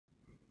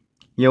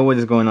Yo, what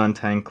is going on,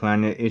 Time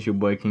Clan? It's your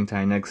boy King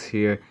Tynex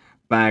here,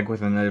 back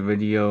with another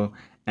video.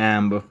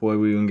 And before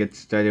we even get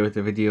started with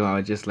the video, I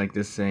would just like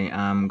to say,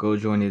 go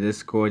join the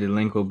Discord. The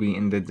link will be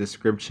in the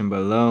description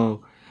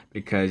below,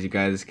 because you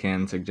guys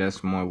can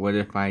suggest more what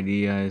if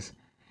ideas.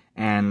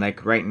 And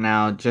like right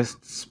now,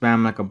 just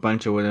spam like a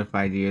bunch of what if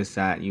ideas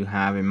that you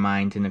have in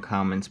mind in the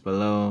comments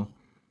below,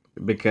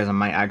 because I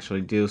might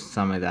actually do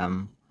some of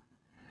them.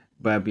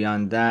 But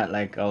beyond that,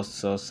 like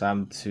also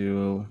sub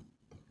to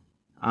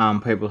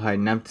Purple Heart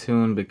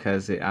Neptune,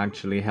 because it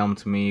actually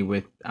helped me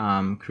with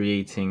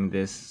creating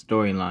this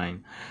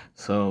storyline.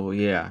 So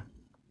yeah,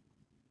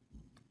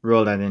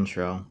 roll that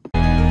intro.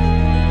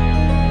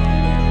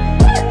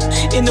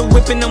 In the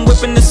whipping, I'm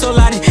whipping the soul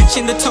out it.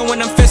 Chin the tone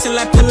when I'm flexing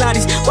like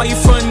Pilates. Why you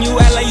frontin', you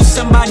act like you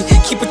somebody.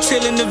 Keep a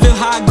trill in the ville,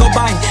 how I go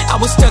by it. I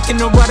was stuck in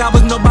the rut, I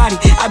was nobody.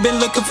 I've been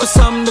looking for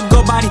something to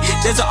go body.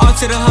 There's an art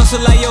to the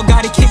hustle like yo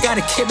got it. Kid got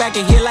a kid back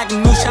in here like a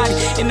new shotty.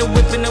 In the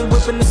whipping, I'm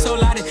whipping the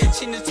soul out it.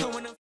 Chin the tone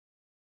when I'm...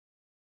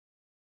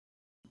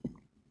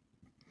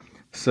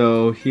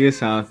 So here's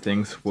how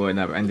things would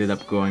have ended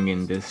up going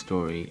in this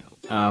story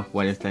of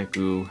what if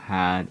Deku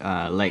had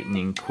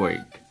lightning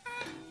quirk.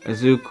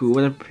 Izuku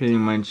would have pretty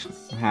much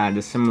had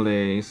a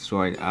similar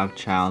sort of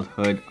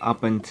childhood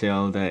up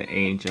until the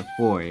age of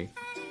 4,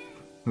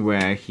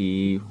 where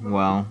he,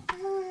 well,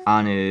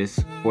 on his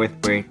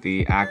 4th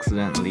birthday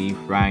accidentally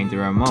fried the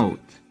remote.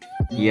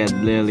 He had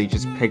literally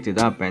just picked it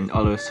up and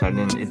all of a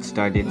sudden it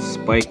started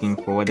spiking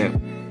for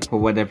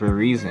whatever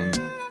reason.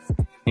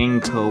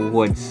 Inko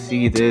would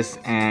see this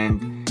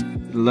and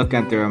look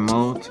at the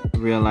remote,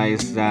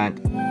 realize that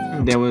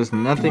there was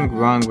nothing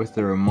wrong with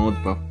the remote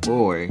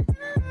before,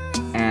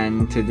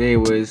 and today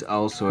was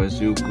also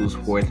Izuku's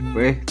 4th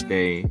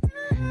birthday.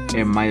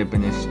 It might have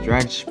been a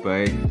stretch,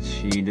 but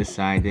she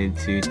decided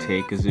to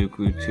take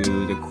Izuku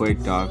to the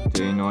Quirk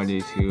doctor in order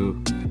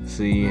to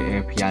see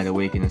if he had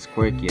awakened his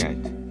quirk yet.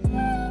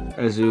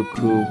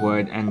 Izuku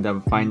would end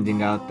up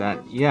finding out that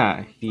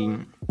yeah, he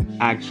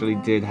actually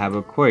did have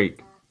a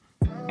quirk.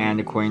 And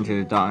according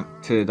to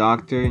the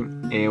doctor,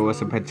 it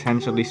was a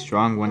potentially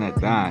strong one at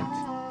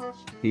that.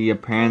 He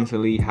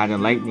apparently had a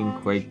lightning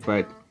quirk,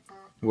 but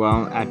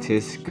well, at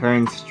his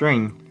current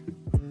strength,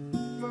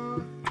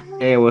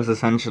 it was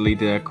essentially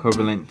the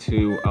equivalent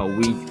to a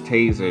weak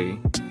taser.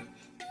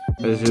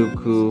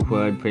 Izuku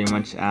would pretty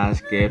much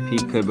ask if he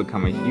could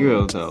become a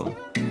hero though.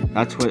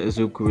 That's what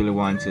Izuku really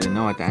wanted to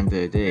know at the end of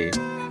the day.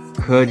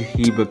 Could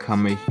he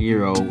become a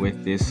hero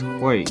with this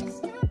quirk?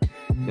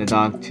 The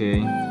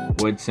doctor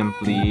would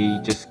simply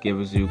just give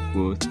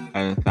Izuku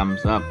a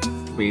thumbs up,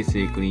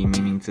 basically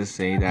meaning to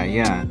say that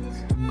yeah,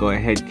 go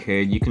ahead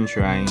kid, you can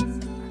try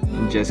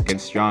and just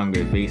get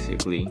stronger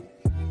basically.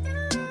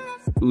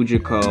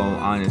 Izuku,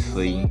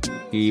 honestly,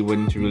 he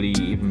wouldn't really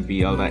even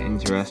be all that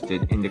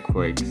interested in the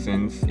quirk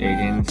since it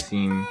didn't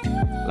seem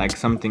like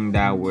something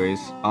that was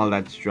all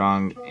that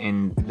strong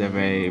in the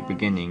very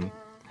beginning.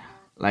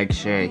 Like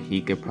sure, he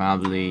could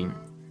probably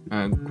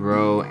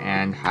grow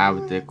and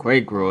have the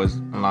quirk grows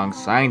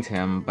alongside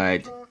him,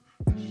 but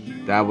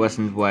that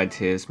wasn't what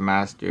his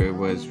master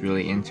was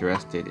really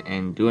interested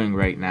in doing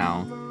right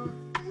now.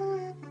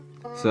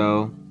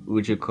 So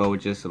Izuku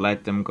just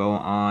let them go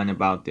on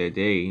about their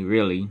day,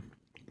 really.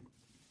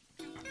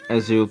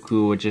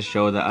 Izuku would just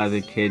show the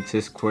other kids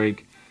his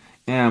quirk,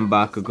 and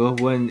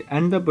Bakugo would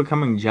end up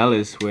becoming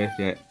jealous with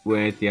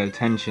the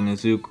attention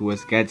Izuku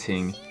was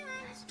getting.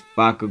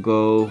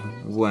 Bakugo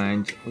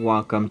would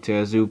walk up to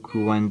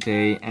Izuku one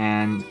day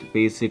and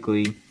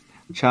basically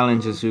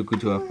challenge Izuku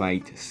to a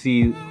fight,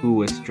 see who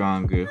was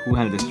stronger, who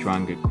had the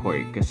stronger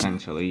quirk,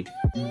 essentially.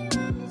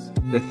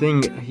 The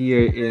thing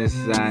here is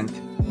that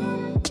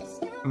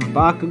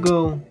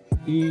Bakugo,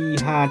 he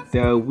had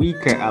the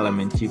weaker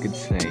element, you could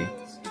say.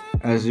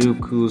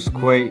 Izuku's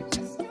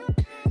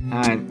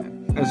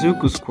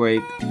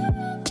quirk,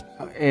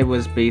 it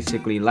was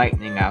basically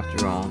lightning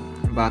after all.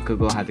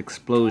 Bakugo had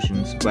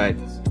explosions, but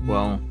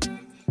well,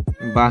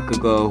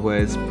 Bakugo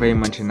was pretty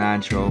much a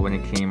natural when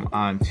it came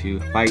on to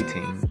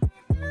fighting.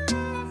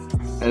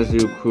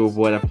 Izuku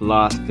would have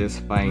lost this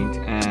fight,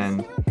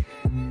 and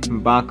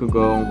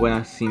Bakugo would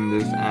have seen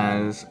this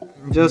as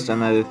just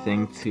another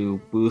thing to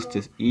boost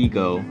his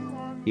ego.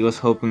 He was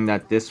hoping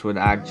that this would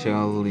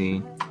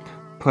actually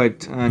put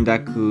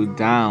Deku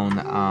down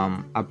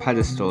a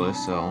pedestal or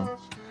so.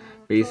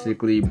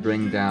 Basically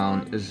bring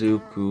down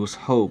Izuku's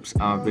hopes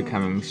of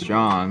becoming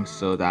strong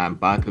so that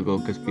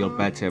Bakugo could feel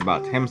better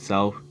about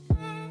himself,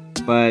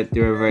 but the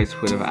reverse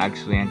would have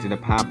actually ended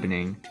up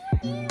happening.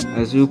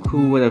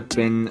 Izuku would have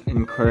been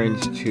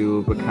encouraged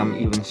to become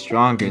even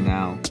stronger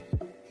now.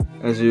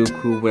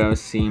 Izuku would have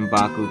seen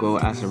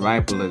Bakugo as a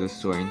rival of the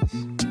sorts.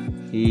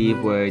 He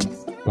would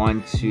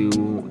want to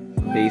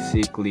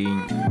basically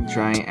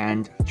try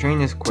and train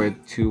his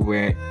quirk to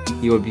where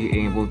he would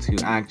be able to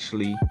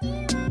actually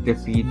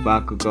defeat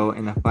Bakugo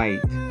in a fight,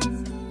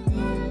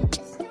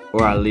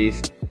 or at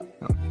least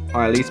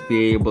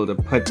be able to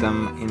put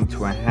them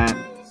into a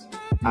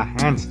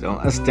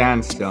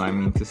standstill, I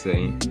mean to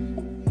say.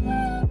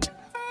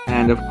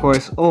 And of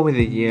course, over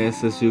the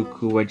years,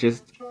 Izuku would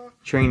just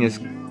train his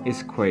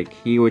quirk.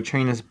 He would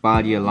train his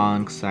body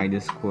alongside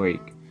his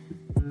quirk.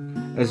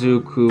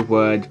 Izuku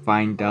would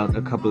find out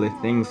a couple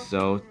of things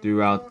though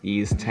throughout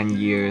these 10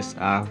 years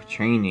of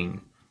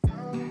training.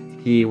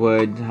 He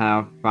would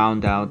have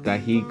found out that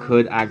he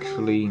could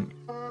actually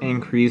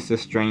increase the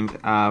strength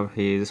of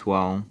his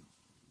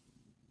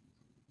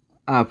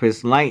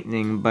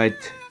lightning, but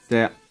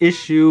the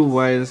issue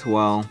was,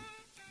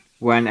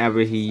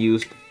 whenever he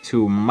used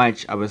too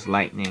much of his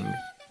lightning,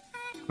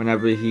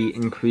 whenever he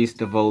increased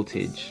the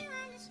voltage.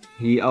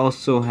 He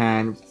also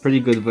had pretty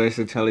good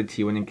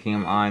versatility when it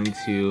came on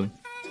to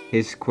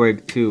his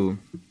quirk too.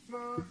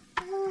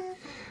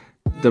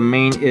 The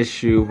main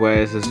issue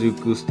was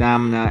Izuku's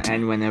stamina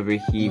and whenever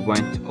he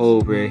went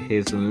over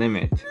his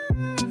limit.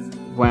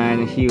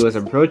 When he was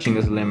approaching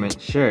his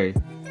limit, sure,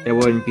 it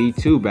wouldn't be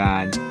too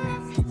bad.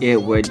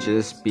 It would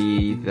just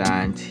be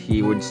that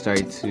he would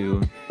start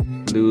to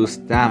lose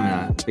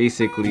stamina.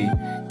 Basically,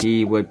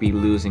 he would be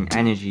losing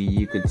energy,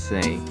 you could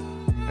say.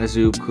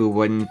 Izuku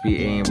wouldn't be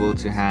able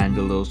to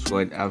handle those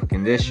sort of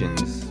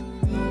conditions.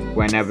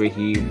 Whenever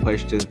he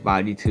pushed his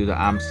body to the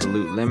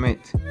absolute limit,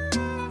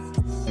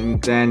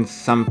 and then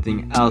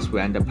something else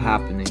would end up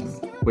happening,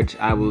 which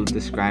I will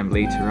describe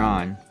later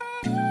on.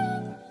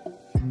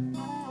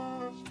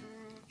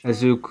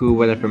 Izuku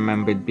would have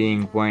remembered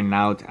being worn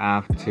out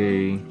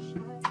after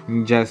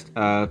just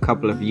a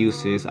couple of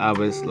uses of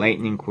his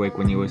lightning quirk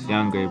when he was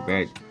younger,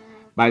 but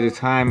by the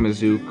time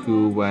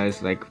Izuku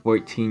was like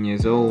 14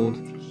 years old,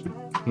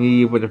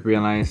 he would have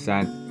realized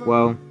that,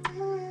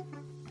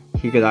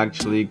 he could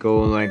actually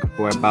go like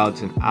for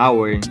about an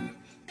hour.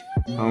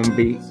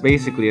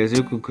 Basically,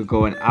 Izuku could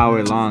go an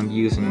hour long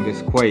using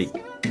this quirk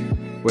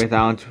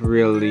without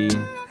really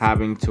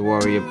having to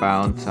worry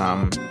about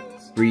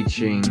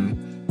reaching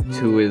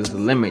to his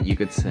limit, you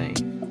could say.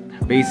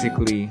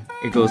 Basically,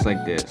 it goes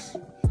like this.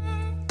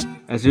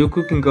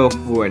 Izuku can go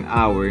for an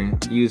hour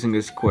using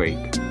his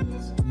quirk,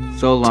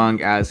 so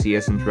long as he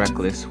isn't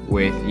reckless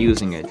with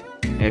using it.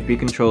 If he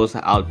controls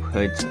the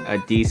output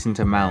a decent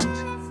amount,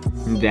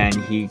 then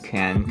he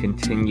can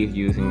continue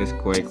using this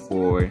quirk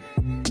for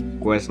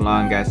as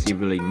long as he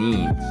really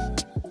needs.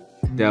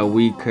 The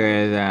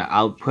weaker the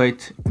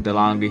output, the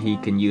longer he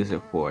can use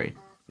it for.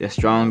 The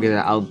stronger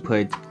the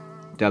output,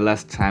 the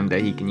less time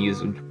that he can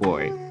use it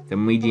for. The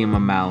medium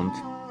amount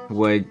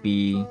would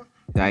be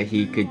that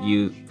he could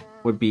use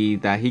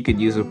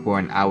it for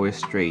an hour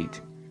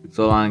straight,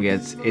 so long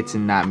as it's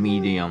in that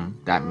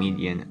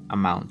median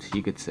amount,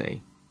 you could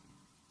say.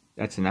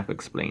 That's enough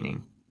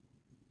explaining.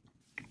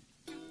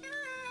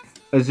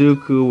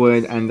 Izuku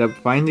would end up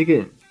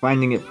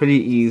finding it pretty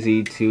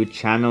easy to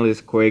channel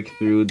his quirk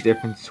through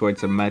different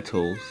sorts of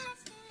metals.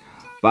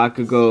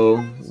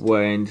 Bakugo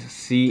would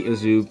see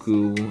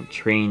Izuku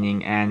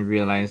training and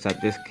realize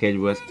that this kid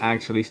was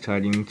actually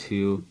starting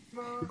to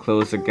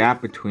close the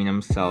gap between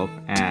himself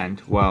and,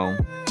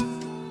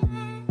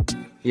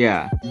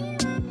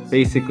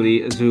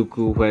 basically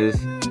Izuku was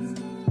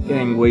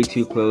getting way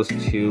too close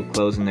to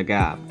closing the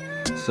gap.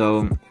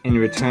 So in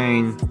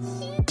return,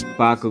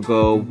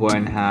 Bakugo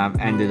would have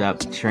ended up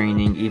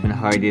training even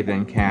harder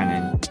than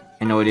canon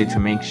in order to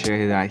make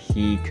sure that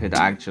he could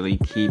actually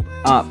keep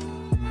up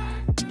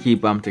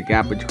the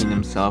gap between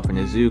himself and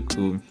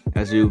Izuku.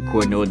 Izuku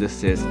would notice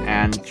this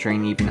and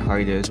train even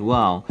harder as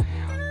well,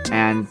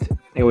 and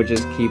it would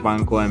just keep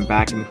on going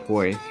back and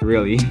forth,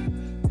 really.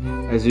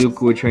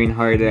 Izuku would train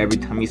harder every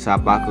time he saw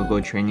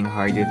Bakugo training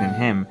harder than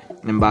him,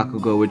 and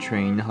Bakugo would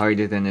train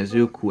harder than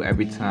Izuku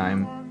every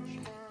time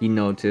he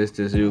noticed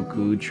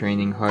Izuku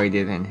training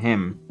harder than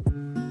him.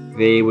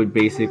 They would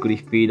basically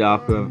feed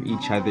off of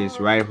each other's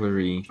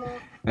rivalry.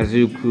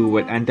 Izuku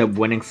would end up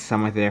winning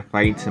some of their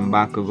fights and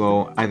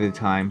Bakugo other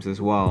times as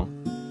well.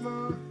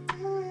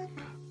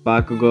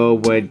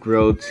 Bakugo would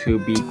grow to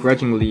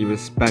begrudgingly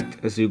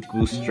respect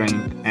Izuku's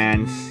strength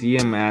and see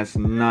him as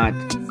not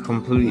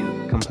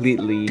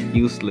completely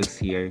useless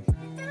here.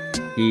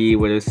 He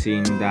would have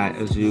seen that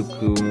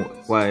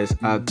Izuku was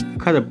a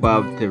cut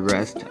above the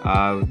rest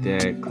of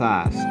the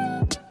class,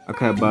 a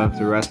cut above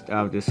the rest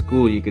of the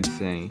school, you could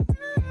say.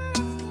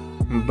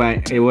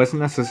 But it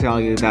wasn't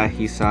necessarily that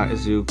he saw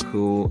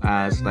Izuku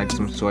as like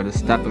some sort of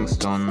stepping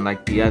stone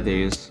like the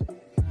others,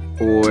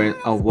 or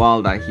a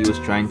wall that he was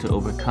trying to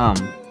overcome.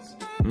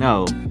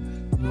 No,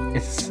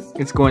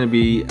 it's going to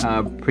be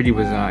a pretty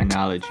bizarre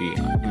analogy,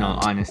 in all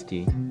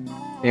honesty.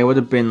 It would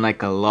have been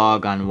like a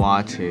log on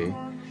water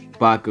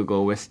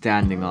Bakugo was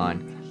standing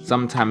on.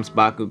 Sometimes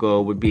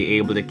Bakugo would be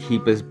able to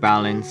keep his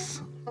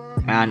balance,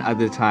 and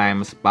other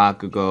times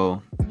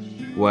Bakugo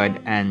would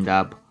end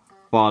up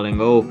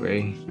falling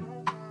over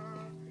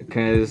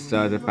because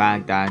of the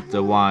fact that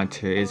the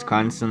water is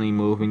constantly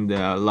moving.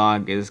 The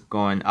log is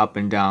going up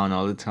and down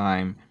all the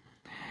time,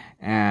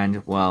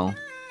 and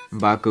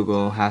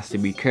Bakugo has to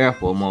be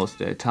careful most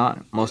of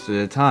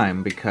the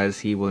time because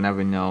he will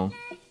never know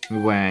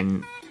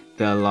when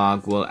the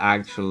log will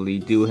actually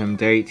do him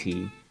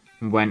dirty,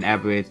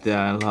 whenever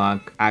the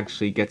log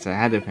actually gets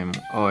ahead of him,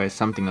 or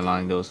something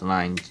along those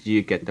lines.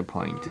 You get the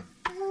point.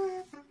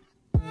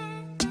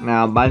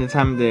 Now, by the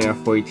time they are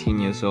 14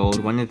 years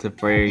old, one of the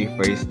very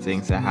first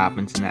things that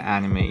happens in the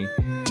anime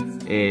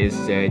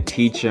is the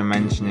teacher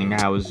mentioning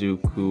how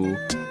Izuku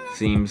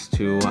seems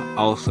to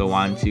also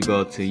want to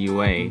go to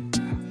UA.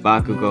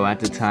 Bakugo at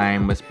the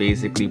time was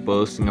basically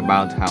boasting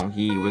about how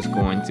he was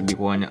going to be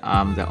one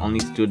of the only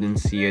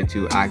students here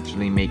to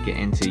actually make it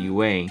into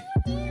UA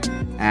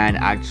and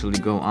actually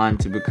go on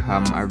to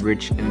become a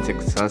rich and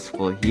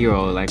successful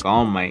hero like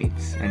All Might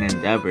and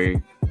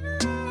Endeavor.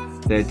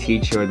 The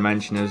teacher would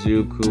mention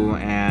Izuku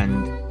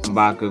and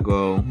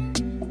Bakugo.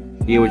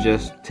 He would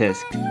just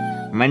tisk.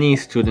 Many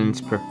students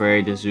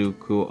preferred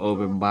Izuku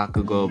over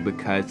Bakugo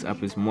because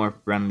of his more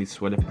friendly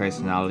sort of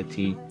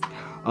personality,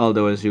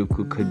 although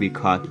Izuku could be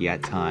cocky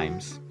at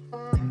times.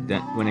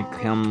 Then when it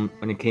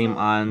came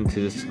on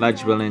to the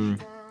sludge villain,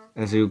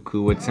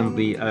 Izuku would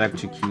simply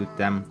electrocute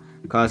them,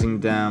 causing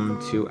them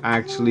to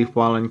actually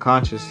fall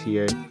unconscious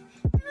here.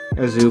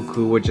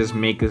 Izuku would just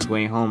make his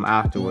way home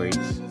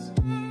afterwards.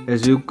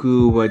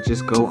 Izuku would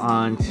just go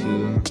on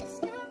to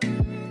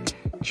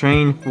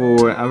train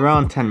for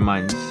around 10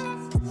 months.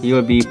 He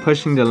would be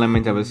pushing the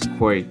limit of his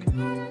quirk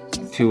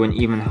to an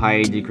even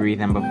higher degree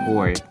than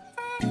before.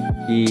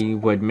 He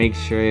would make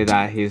sure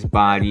that his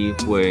body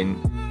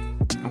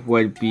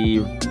would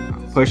be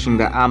pushing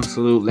the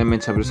absolute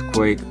limits of his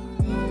quirk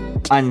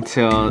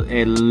until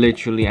it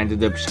literally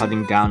ended up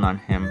shutting down on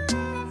him.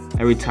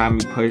 Every time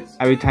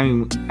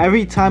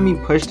he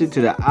pushed it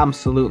to the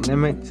absolute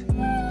limit,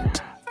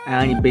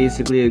 and he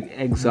basically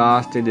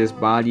exhausted his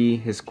body,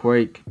 his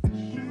quirk,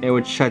 it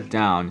would shut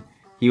down.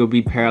 He would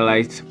be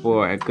paralyzed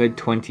for a good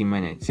 20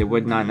 minutes. It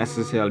would not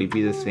necessarily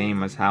be the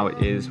same as how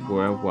it is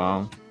for,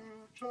 well,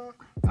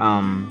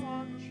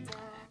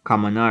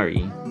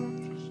 Kaminari.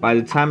 By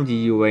the time the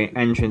UA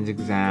entrance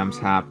exams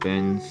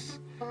happens,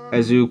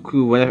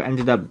 Izuku would have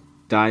ended up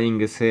dyeing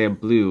his hair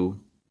blue.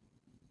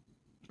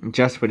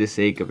 Just for the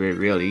sake of it,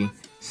 really,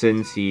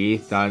 since he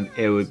thought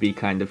it would be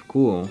kind of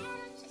cool.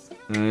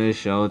 To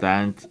show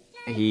that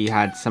he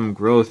had some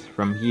growth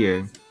from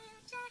here.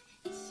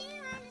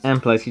 And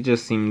plus, he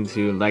just seemed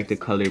to like the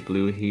color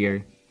blue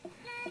here.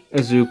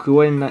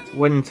 Izuku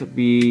wouldn't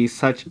be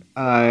such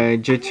a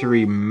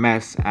jittery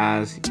mess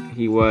as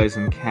he was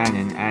in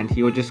canon, and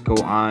he would just go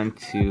on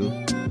to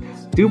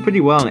do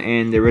pretty well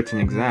in the written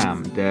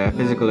exam. The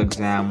physical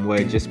exam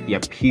would just be a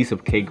piece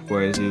of cake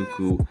for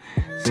Izuku,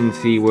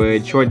 since he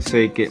would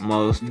short-circuit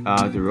most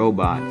of the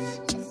robots.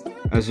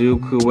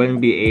 Izuku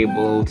wouldn't be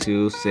able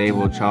to save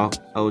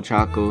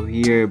Ochako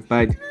here,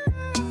 but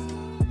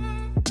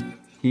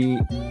he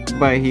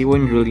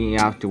wouldn't really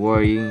have to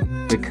worry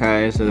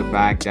because of the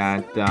fact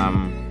that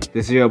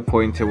the zero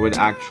pointer would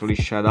actually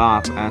shut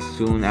off as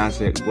soon as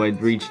it would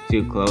reach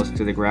too close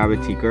to the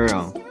gravity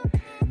girl.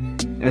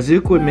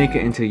 Izuku would make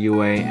it into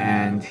UA,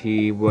 and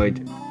he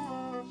would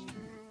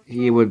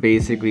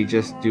basically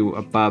just do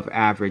above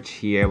average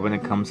here when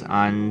it comes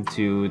on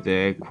to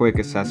the quirk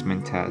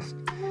assessment test.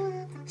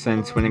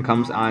 Since when it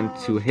comes on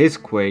to his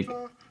quirk,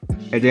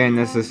 it didn't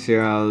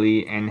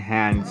necessarily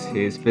enhance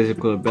his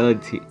physical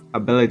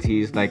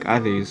abilities like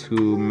others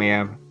who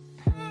may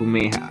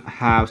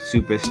have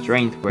super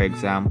strength, for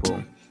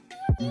example.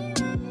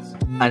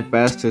 At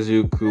best,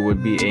 Izuku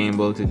would be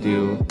able to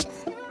do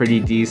pretty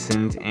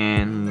decent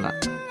in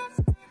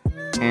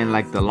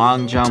like the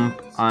long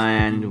jump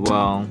and,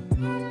 well,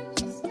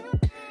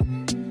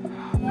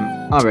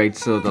 alright,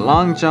 so the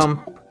long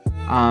jump,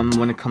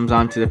 when it comes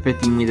on to the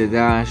 50-meter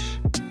dash,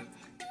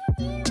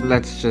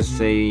 let's just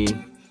say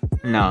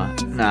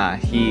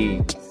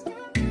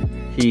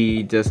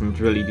he doesn't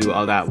really do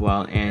all that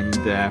well in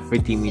the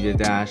 50-meter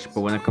dash.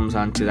 But when it comes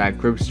on to that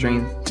grip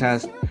strength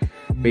test,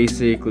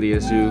 basically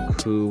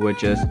Izuku would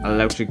just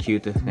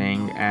electrocute the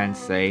thing and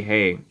say,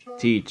 "Hey,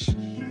 teach,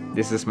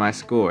 this is my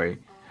score,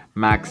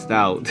 maxed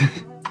out."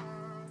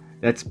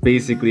 That's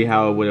basically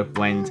how it would have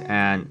went,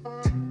 and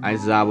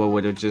Aizawa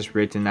would have just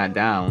written that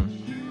down.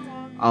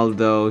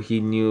 Although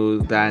he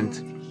knew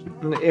that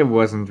it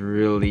wasn't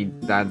really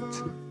that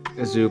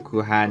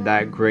Izuku had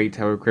that great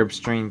tower grip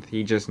strength.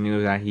 He just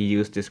knew that he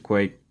used his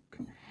quirk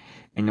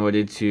in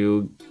order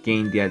to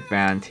gain the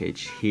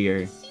advantage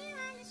here.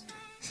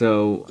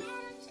 So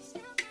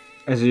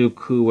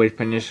Izuku would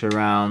finish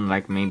around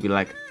maybe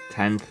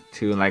 10th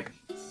to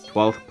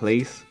 12th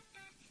place.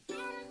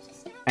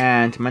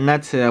 And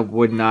Mineta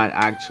would not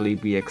actually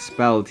be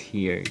expelled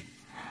here,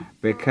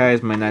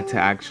 because Mineta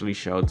actually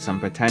showed some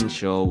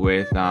potential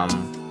with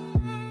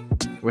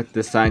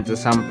the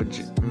scientist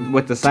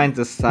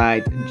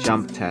side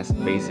jump test,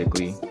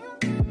 basically.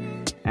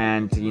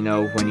 And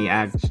when he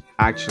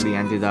actually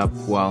ended up,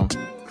 well,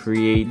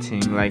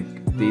 creating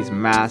these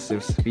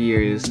massive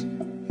spheres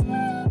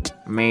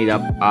made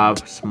up of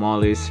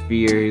smaller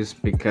spheres,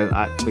 because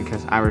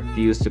I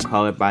refuse to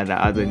call it by the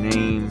other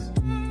name.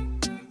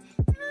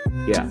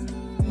 Yeah,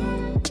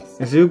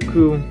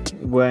 Izuku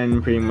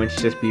would pretty much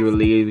just be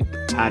relieved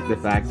at the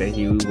fact that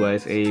he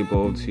was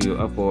able to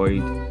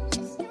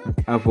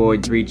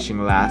avoid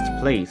reaching last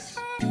place.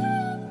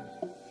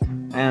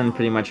 And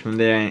pretty much from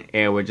there,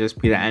 it would just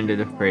be the end of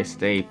the first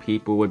day.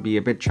 People would be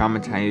a bit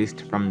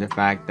traumatized from the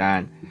fact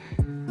that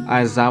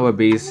Aizawa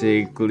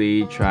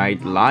basically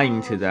tried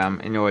lying to them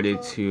in order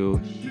to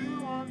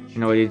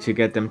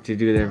get them to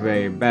do their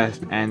very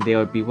best, and they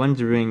would be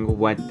wondering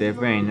what their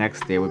very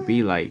next day would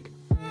be like.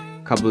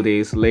 A couple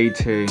days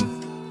later,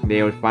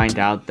 they would find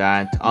out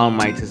that All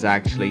Might is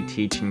actually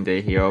teaching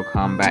the hero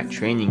combat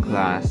training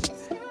class.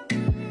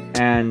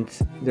 And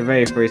the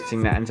very first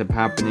thing that ends up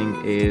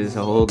happening is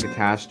a whole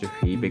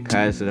catastrophe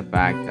because of the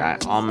fact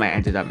that All Might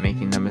ended up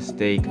making the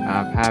mistake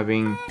of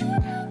having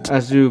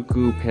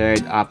Izuku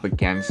paired up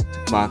against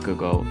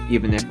Bakugo,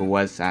 even if it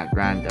was at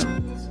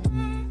random.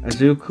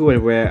 Izuku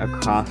would wear a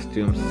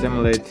costume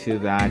similar to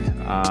that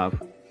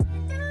of,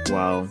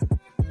 well,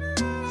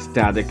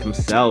 Static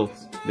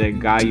himself, the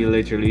guy you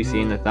literally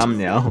see in the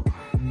thumbnail.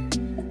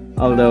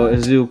 Although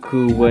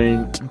Izuku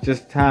would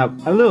just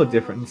have a little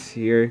difference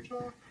here.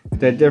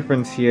 The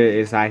difference here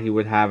is that he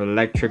would have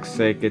electric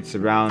circuits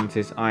around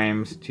his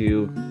arms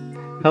to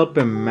help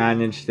him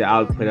manage the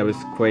output of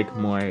his Quirk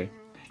more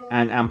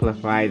and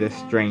amplify the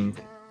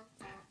strength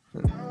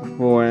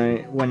for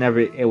whenever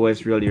it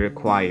was really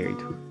required.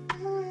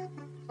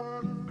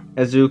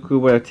 Izuku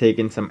would have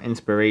taken some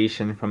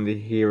inspiration from the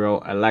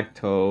hero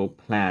Electro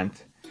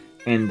plant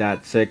in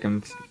that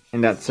circumstance.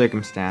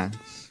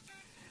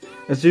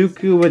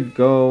 Izuku would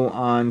go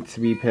on to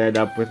be paired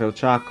up with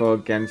Ochako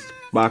against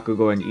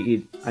Bakugo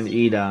and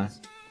Ida.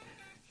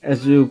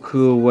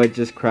 Izuku would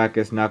just crack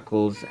his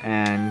knuckles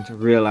and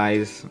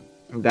realize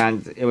that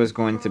it was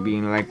going to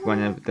be like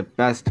one of the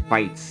best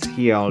fights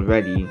here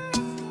already.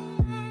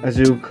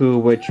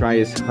 Izuku would try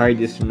his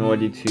hardest in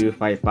order to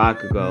fight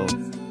Bakugo,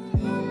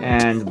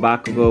 and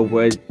Bakugo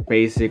would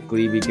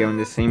basically be given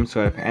the same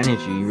sort of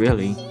energy,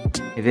 really.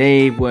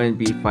 They would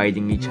be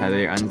fighting each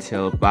other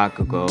until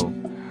Bakugo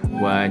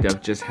would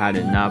have just had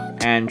enough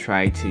and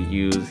tried to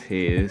use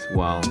his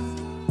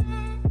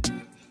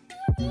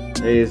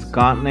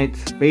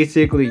gauntlet,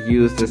 basically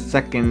use the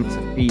second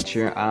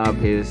feature of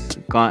his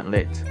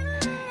gauntlet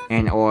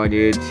in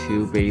order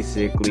to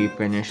basically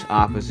finish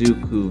off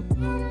Izuku.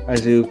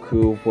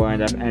 Izuku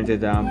would have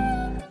ended up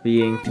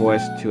being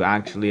forced to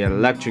actually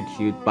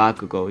electrocute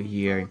Bakugo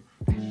here.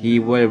 He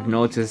would have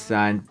noticed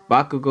that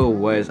Bakugo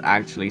was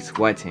actually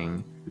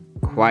sweating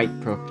quite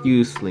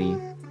profusely,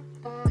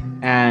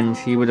 and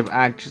he would have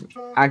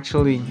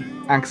actually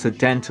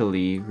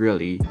accidentally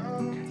really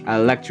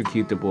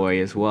electrocute the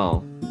boy as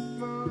well.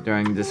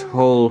 During this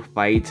whole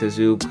fight,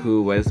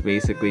 Izuku was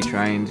basically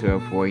trying to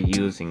avoid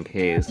using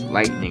his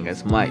lightning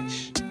as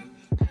much,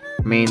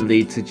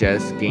 mainly to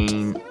just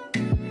gain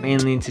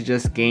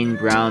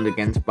ground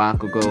against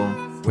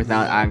Bakugo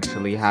without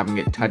actually having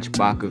it touch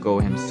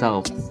Bakugo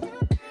himself,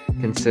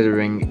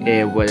 considering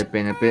it would have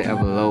been a bit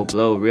of a low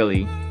blow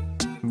really.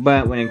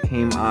 But when it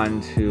came on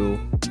to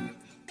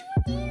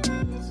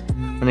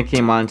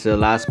the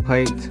last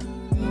fight,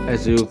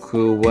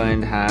 Izuku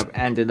would have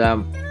ended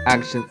up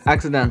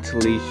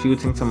accidentally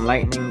shooting some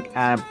lightning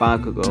at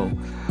Bakugo.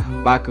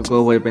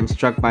 Bakugo would have been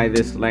struck by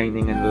this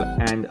lightning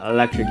and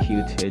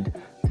electrocuted,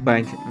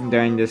 but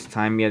during this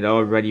time he had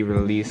already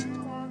released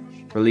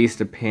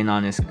a pin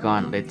on his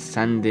gauntlet,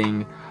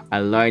 sending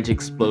a large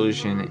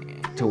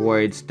explosion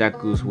towards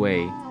Deku's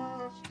way,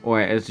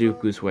 or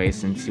Izuku's way,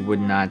 since he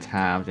would not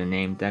have the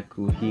name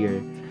Deku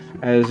here.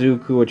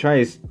 Izuku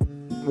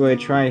would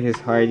try his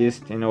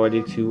hardest in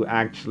order to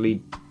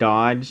actually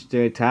dodge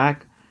the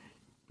attack,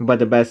 but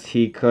the best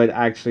he could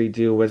actually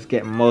do was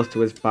get most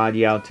of his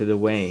body out of the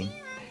way.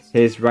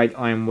 His right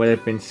arm would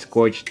have been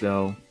scorched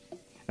though.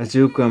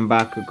 Izuku and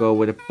Bakugo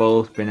would have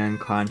both been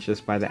unconscious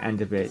by the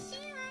end of it.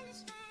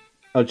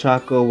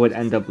 Ochako would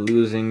end up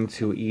losing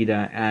to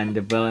Ida, and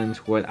the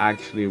villains would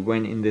actually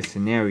win in this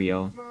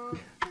scenario.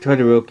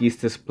 Todoroki's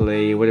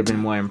display would have been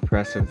more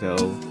impressive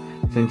though,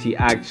 since he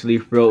actually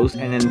froze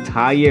an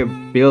entire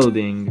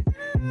building,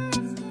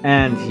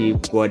 and he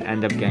would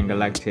end up getting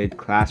elected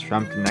class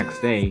rep the next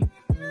day.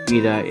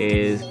 Ida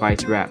is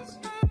vice rep.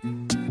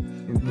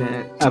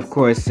 Of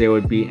course, there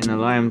would be an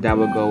alarm that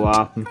would go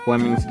off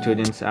informing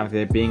students of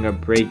there being a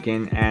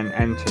break-in and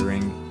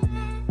entering,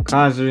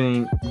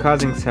 causing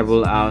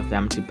several of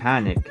them to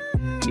panic.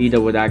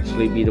 Ida would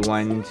actually be the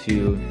one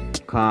to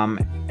calm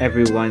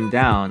everyone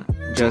down,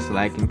 just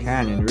like in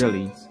canon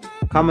really.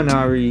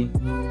 Kaminari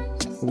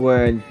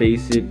would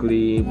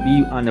basically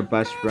be on a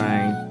bus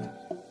ride,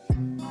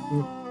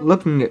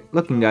 looking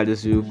at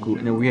Izuku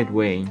in a weird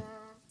way.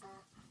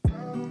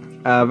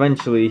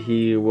 Eventually,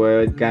 he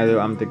would gather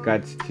the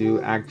guts to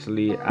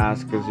actually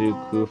ask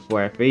Izuku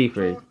for a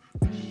favor.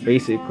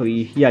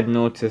 Basically, he had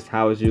noticed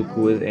how Izuku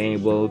was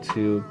able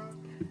to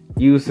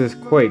use his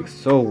Quirk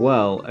so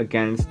well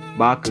against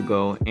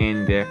Bakugo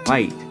in their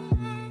fight.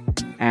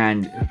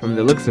 And from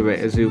the looks of it,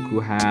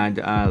 Izuku had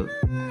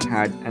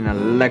an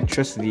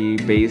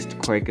electricity-based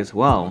Quirk as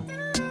well.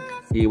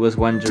 He was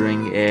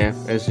wondering if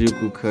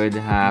Izuku could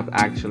have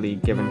actually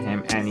given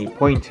him any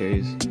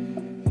pointers.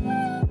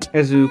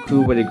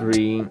 Izuku would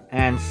agree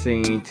and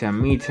say to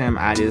meet him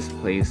at his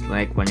place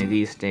like one of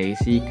these days.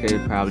 He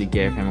could probably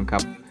give him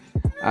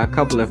a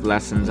couple of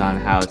lessons on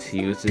how to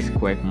use this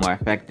quirk more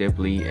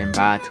effectively in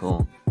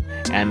battle,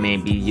 and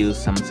maybe use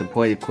some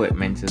support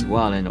equipment as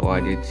well in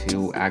order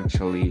to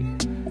actually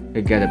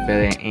get a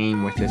better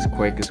aim with this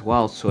quirk as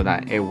well, so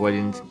that it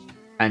wouldn't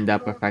end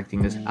up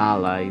affecting his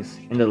allies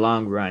in the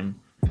long run.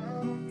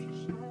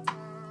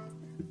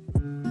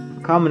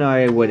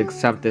 Kaminari would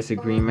accept this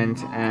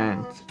agreement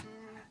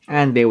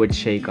and they would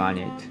shake on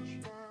it.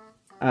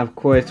 Of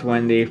course,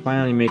 when they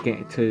finally make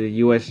it to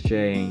the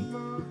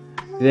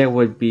USJ, there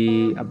would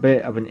be a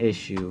bit of an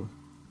issue.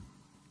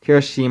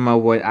 Kirishima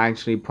would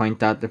actually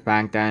point out the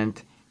fact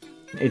that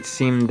it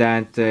seemed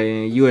that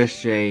the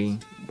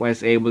USJ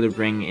was able to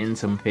bring in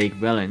some fake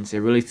villains. It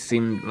really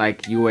seemed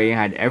like UA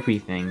had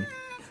everything,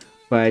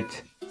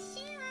 but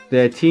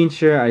the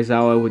teacher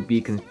Aizawa would be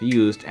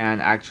confused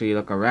and actually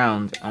look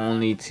around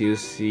only to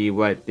see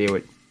what they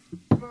were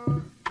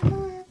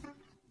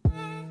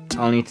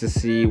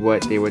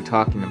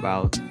talking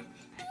about,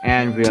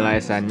 and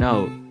realize that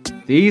no,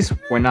 these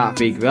were not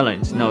fake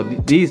villains. No,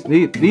 these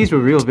were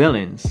real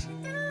villains.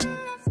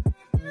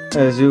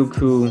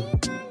 Izuku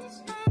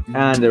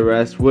and the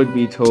rest would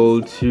be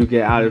told to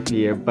get out of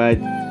here, but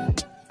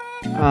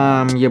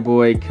your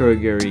boy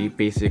Kurogiri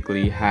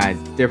basically had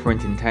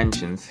different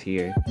intentions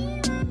here.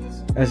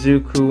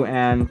 Izuku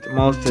and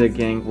most of the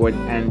gang would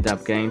end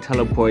up getting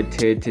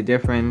teleported to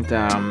different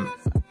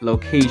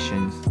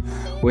locations,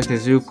 with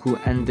Izuku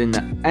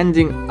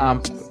ending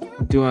up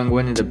doing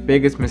one of the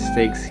biggest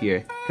mistakes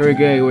here.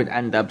 Kurogiri would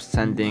end up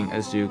sending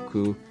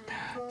Izuku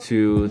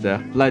to the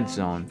flood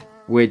zone,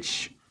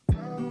 which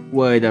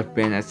would have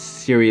been a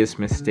serious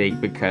mistake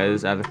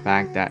because of the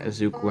fact that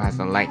Izuku has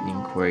a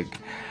lightning quirk,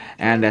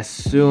 and as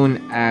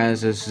soon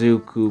as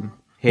Izuku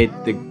hit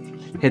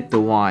the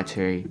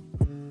water,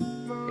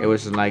 it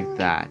was like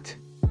that.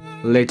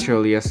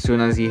 Literally, as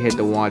soon as he hit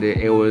the water,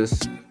 it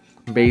was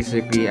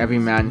basically every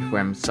man for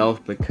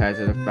himself, because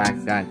of the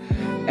fact that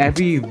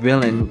every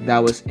villain that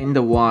was in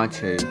the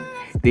water,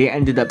 they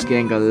ended up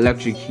getting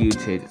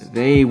electrocuted.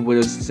 They would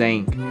have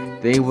sank.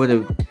 They would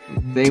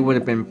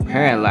have been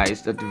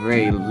paralyzed at the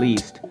very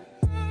least.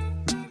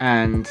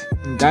 And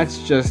that's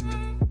just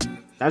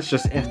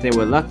if they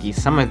were lucky.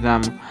 Some of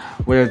them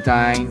would have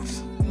died.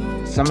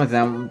 Some of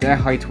them, their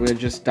hearts would have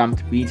just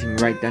stopped beating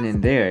right then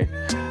and there.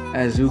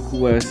 Izuku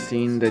would have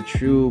seen the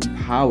true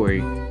power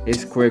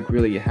his quirk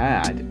really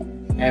had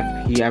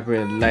if he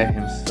ever let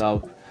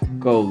himself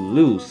go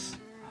loose.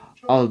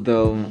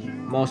 Although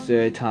most of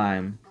the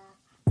time,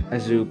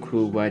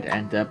 Izuku would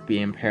end up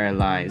being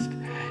paralyzed.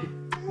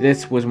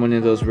 This was one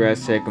of those rare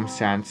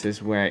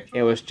circumstances where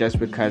it was just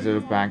because of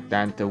the fact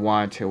that the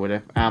water would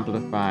have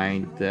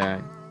amplified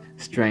the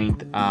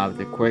strength of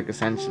the quirk,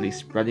 essentially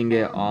spreading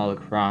it all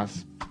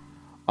across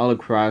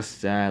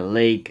the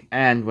lake.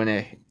 And when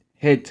it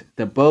hit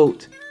the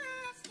boat,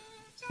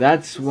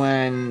 that's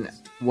when,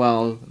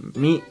 well,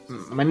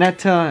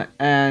 Mineta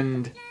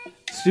and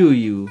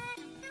Tsuyu,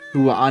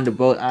 who were on the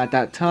boat at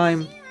that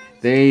time,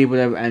 they would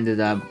have ended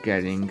up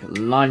getting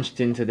launched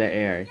into the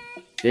air.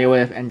 They would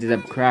have ended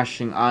up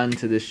crashing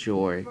onto the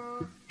shore,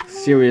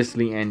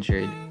 seriously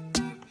injured.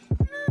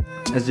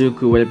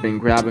 Izuku would have been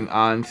grabbing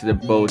onto the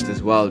boat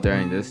as well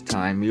during this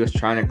time. He was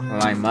trying to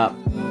climb up,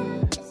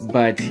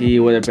 but he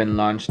would have been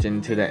launched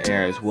into the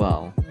air as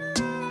well.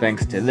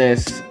 Thanks to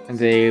this,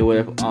 they would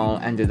have all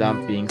ended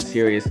up being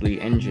seriously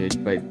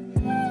injured, but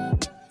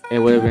it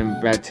would have been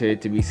better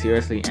to be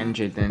seriously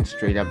injured than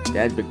straight up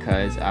dead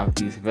because of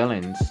these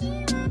villains.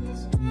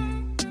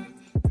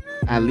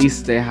 At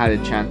least they had a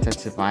chance at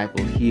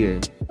survival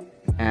here,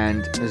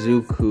 and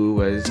Izuku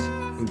was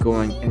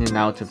going in and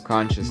out of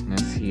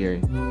consciousness here.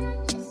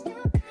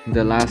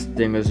 The last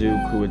thing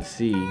Izuku would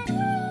see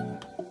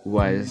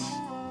was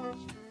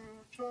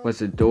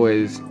the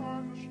doors,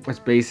 was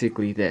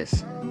basically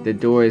this. The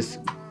doors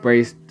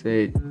braced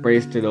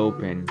it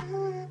open,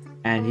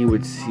 and he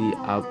would see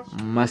a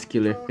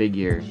muscular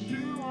figure.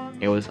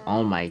 It was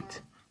All Might,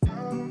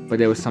 but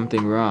there was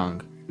something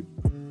wrong.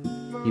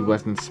 He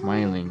wasn't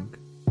smiling.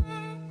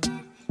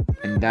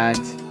 And that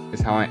is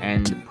how I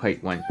end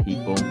part 1,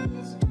 people.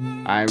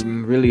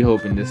 I'm really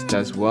hoping this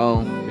does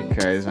well,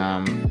 because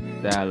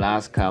the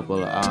last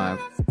couple of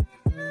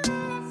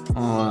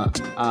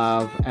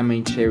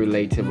MHA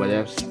related what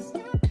ifs,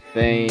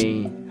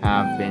 they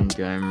have been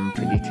doing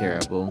pretty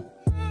terrible.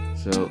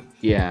 So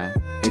yeah,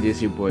 it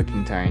is your boy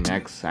Kintari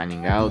Next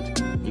signing out.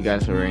 You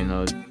guys already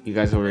know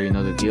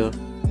the deal.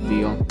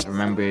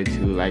 Remember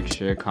to like,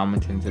 share,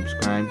 comment, and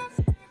subscribe.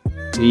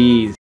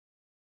 Peace.